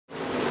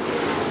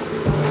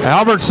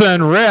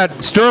Albertson,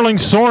 Wredt, Sterling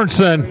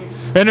Sorensen,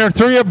 and they're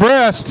three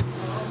abreast.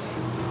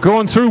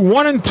 Going through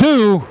 1 and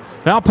 2.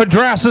 Now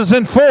Pedrassa's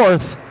in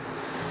fourth.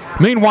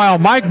 Meanwhile,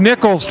 Mike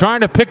Nichols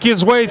trying to pick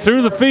his way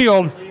through the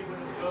field.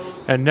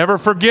 And never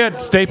forget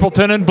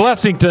Stapleton and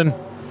Blessington.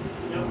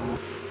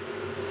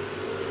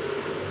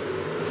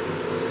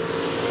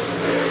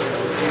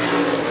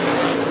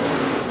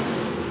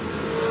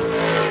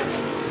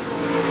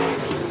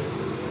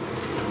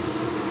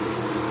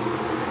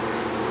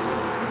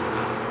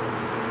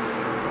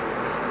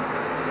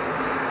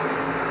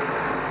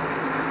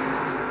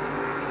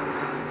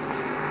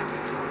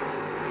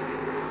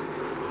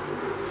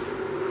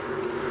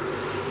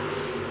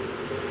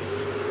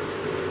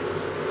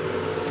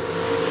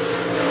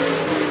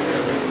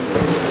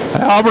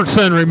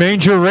 Albertson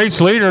remains your race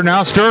leader.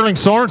 Now Sterling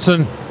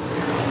Sorensen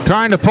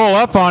trying to pull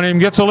up on him,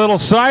 gets a little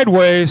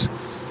sideways,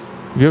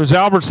 gives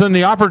Albertson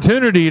the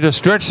opportunity to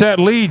stretch that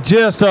lead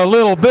just a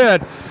little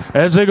bit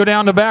as they go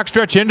down the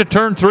backstretch into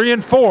turn 3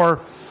 and 4.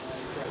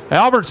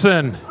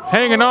 Albertson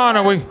hanging on,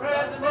 and we've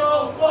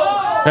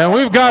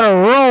got a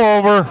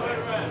rollover.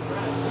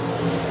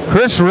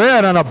 Chris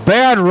Wredt on a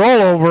bad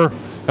rollover,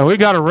 and we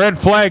got a red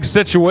flag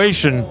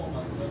situation.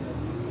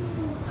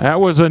 That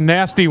was a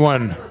nasty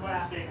one.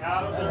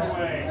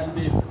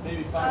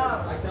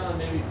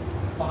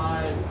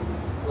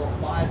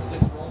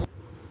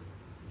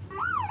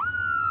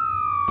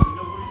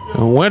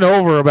 Went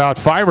over about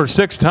 5 or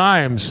 6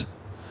 times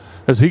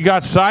as he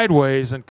got sideways and